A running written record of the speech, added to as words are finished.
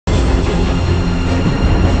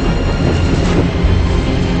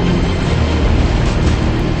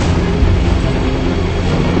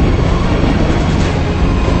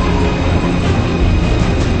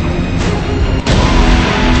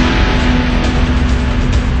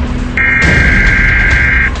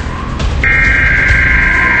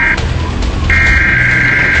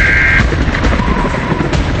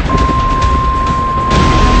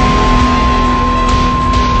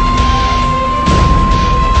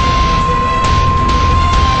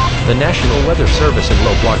The National Weather Service in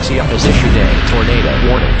Roblox SCR6 has issued a tornado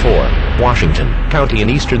warning for Washington County in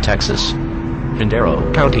eastern Texas, Tornado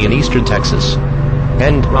County in eastern Texas,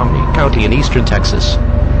 and Romney County in eastern Texas.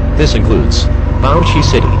 This includes Bounty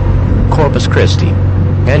City, Corpus Christi,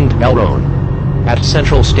 and El Roan. At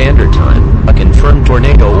Central Standard Time, a confirmed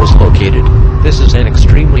tornado was located. This is an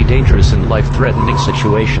extremely dangerous and life-threatening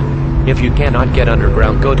situation. If you cannot get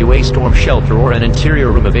underground, go to a storm shelter or an interior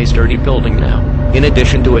room of a sturdy building now. In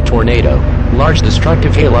addition to a tornado, large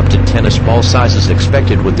destructive hail up to tennis ball size is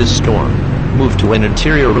expected with this storm. Move to an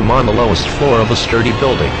interior room on the lowest floor of a sturdy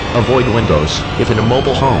building. Avoid windows, if in a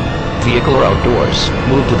mobile home, vehicle or outdoors.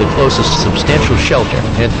 Move to the closest substantial shelter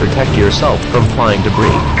and protect yourself from flying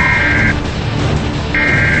debris.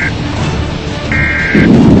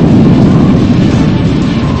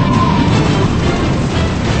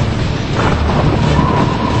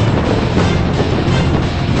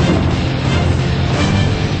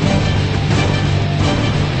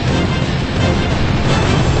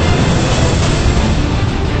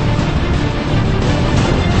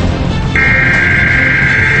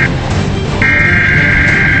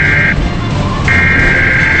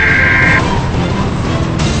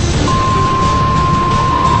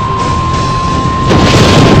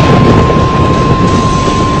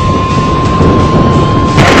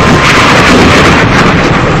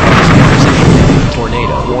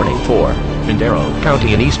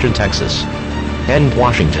 County in eastern Texas, and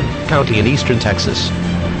Washington County in eastern Texas.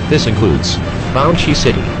 This includes Bounty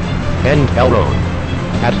City and El Roan.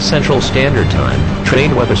 At Central Standard Time,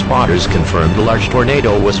 trained weather spotters confirmed a large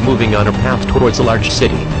tornado was moving on a path towards a large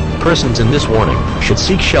city. Persons in this warning should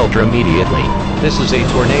seek shelter immediately. This is a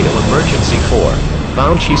tornado emergency for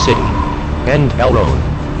Bounty City and El Roan.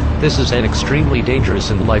 This is an extremely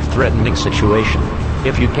dangerous and life-threatening situation.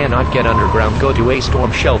 If you cannot get underground, go to a storm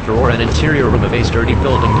shelter or an interior room of a sturdy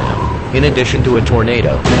building now. In addition to a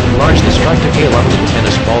tornado, large destructive hail up to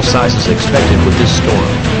tennis ball size is expected with this storm.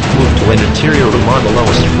 Move to an interior room on the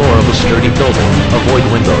lowest floor of a sturdy building. Avoid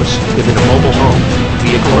windows, if in a mobile home,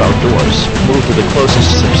 vehicle or outdoors. Move to the closest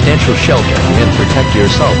substantial shelter and protect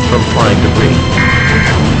yourself from flying debris.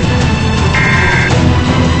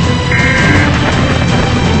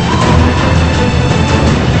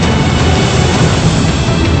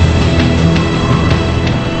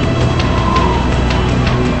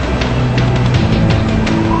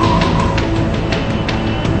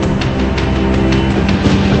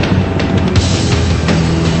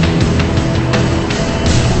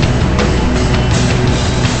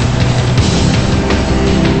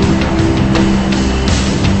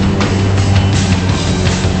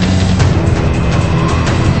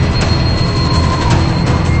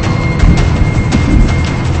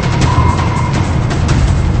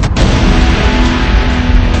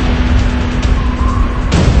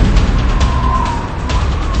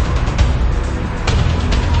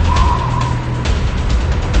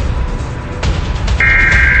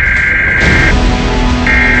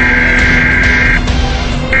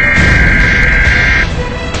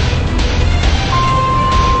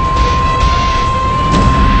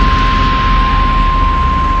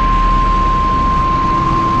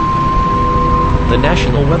 The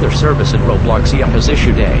National Weather Service in Roblox SCR6 has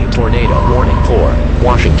issued a tornado warning for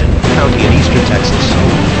Washington County in eastern Texas,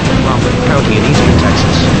 Romney County in eastern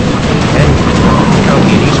Texas, and Romney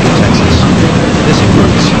County in eastern Texas. This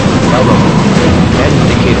includes El Roan and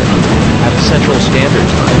Decatur. At Central Standard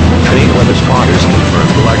Time, trained weather spotters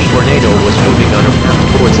confirmed a large tornado was moving on a path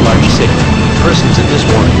towards a large city. Persons in this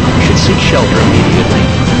warning should seek shelter immediately.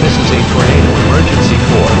 This is a tornado emergency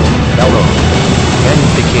for El Roan and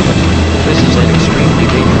Decatur. This is an extremely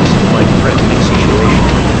dangerous and life-threatening situation.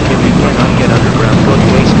 If you cannot get underground, go to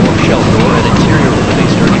a storm shelter or an interior room of a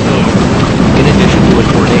sturdy building. In addition to a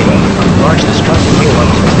tornado, large destructive hail up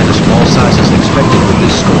to tennis ball size is expected with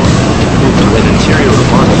this storm. Move to an interior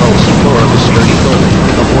room on the lowest floor of a sturdy building.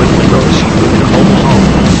 Avoid windows, in a mobile home,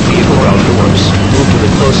 vehicle or outdoors. Move to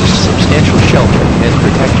the closest substantial shelter and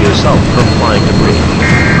protect yourself from flying debris.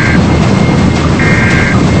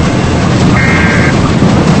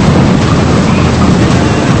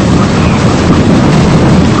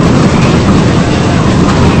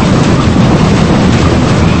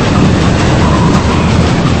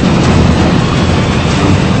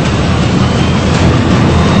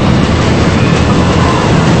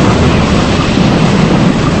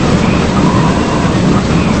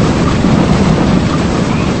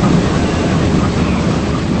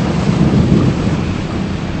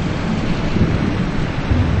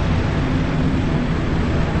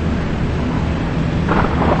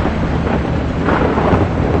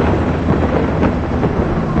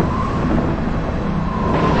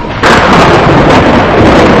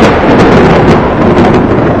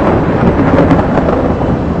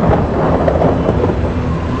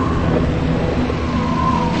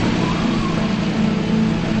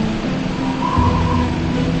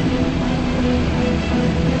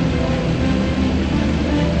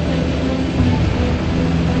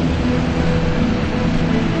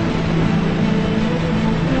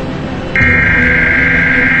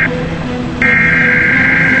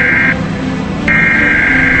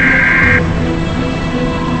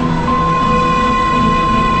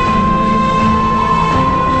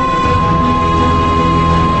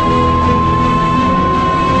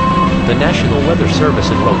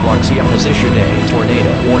 service in Roblox EF has issued a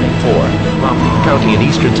tornado warning for Romney County in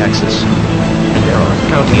eastern Texas. And there are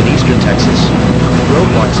County in eastern Texas,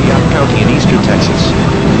 Roblox EF County in eastern Texas,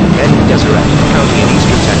 and Deseret County in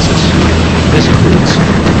eastern Texas. This includes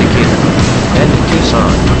Decatur and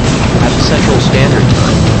Tucson. At Central Standard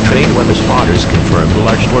Time, train weather spotters confirmed a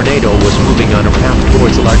large tornado was moving on a path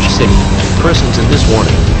towards a large city. Persons in this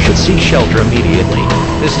warning should seek shelter immediately.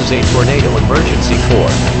 This is a tornado emergency for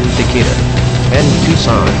Decatur and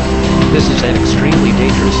Tucson. This is an extremely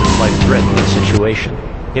dangerous and life-threatening situation.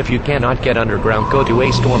 If you cannot get underground, go to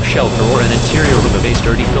a storm shelter or an interior room of a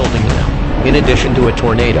sturdy building now. In addition to a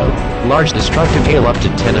tornado, large destructive hail up to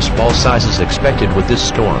tennis ball size is expected with this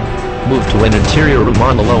storm. Move to an interior room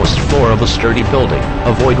on the lowest floor of a sturdy building.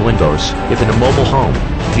 Avoid windows if in a mobile home,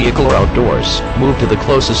 vehicle, or outdoors. Move to the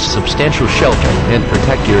closest substantial shelter and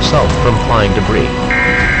protect yourself from flying debris.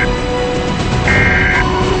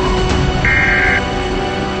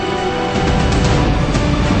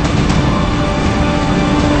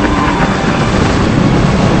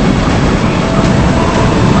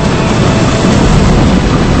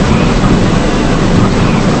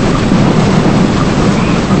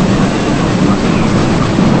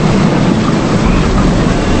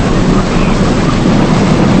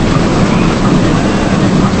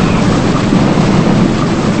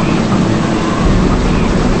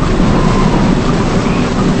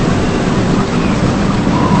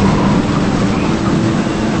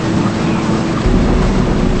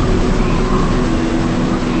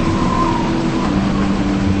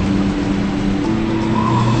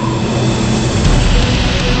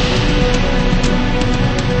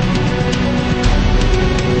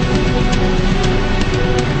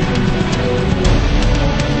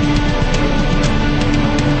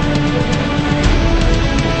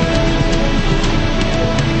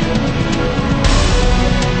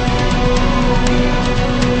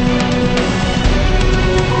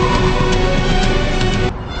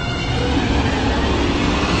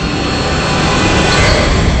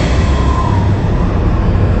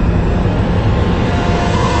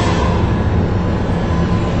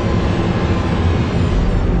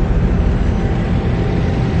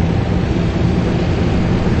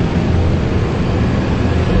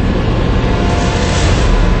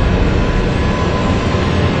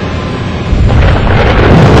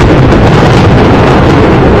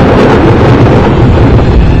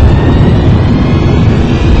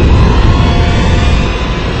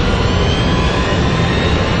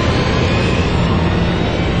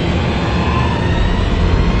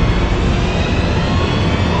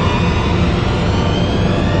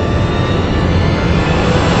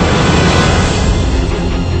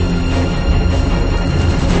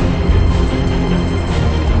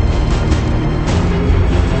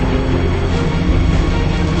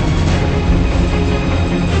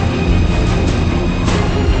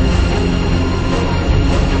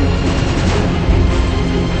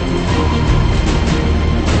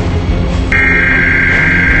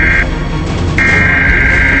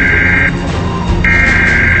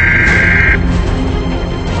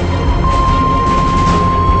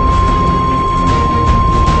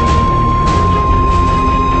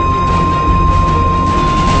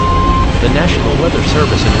 Weather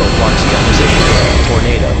Service in Roblox has issued a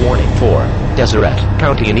tornado warning for Deseret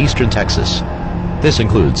County in eastern Texas. This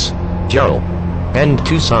includes Gerald and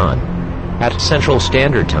Tucson. At Central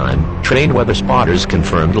Standard Time, trained weather spotters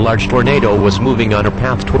confirmed a large tornado was moving on a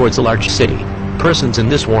path towards a large city. Persons in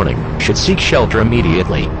this warning should seek shelter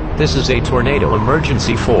immediately. This is a tornado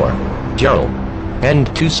emergency for Gerald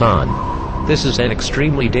and Tucson. This is an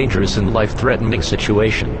extremely dangerous and life-threatening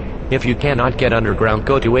situation. If you cannot get underground,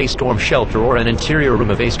 go to a storm shelter or an interior room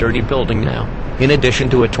of a sturdy building now. In addition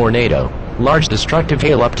to a tornado, large destructive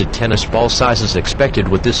hail up to tennis ball size is expected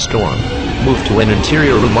with this storm. Move to an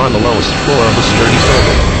interior room on the lowest floor of a sturdy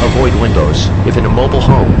building. Avoid windows if in a mobile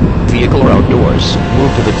home, vehicle, or outdoors.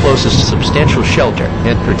 Move to the closest substantial shelter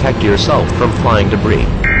and protect yourself from flying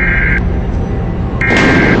debris.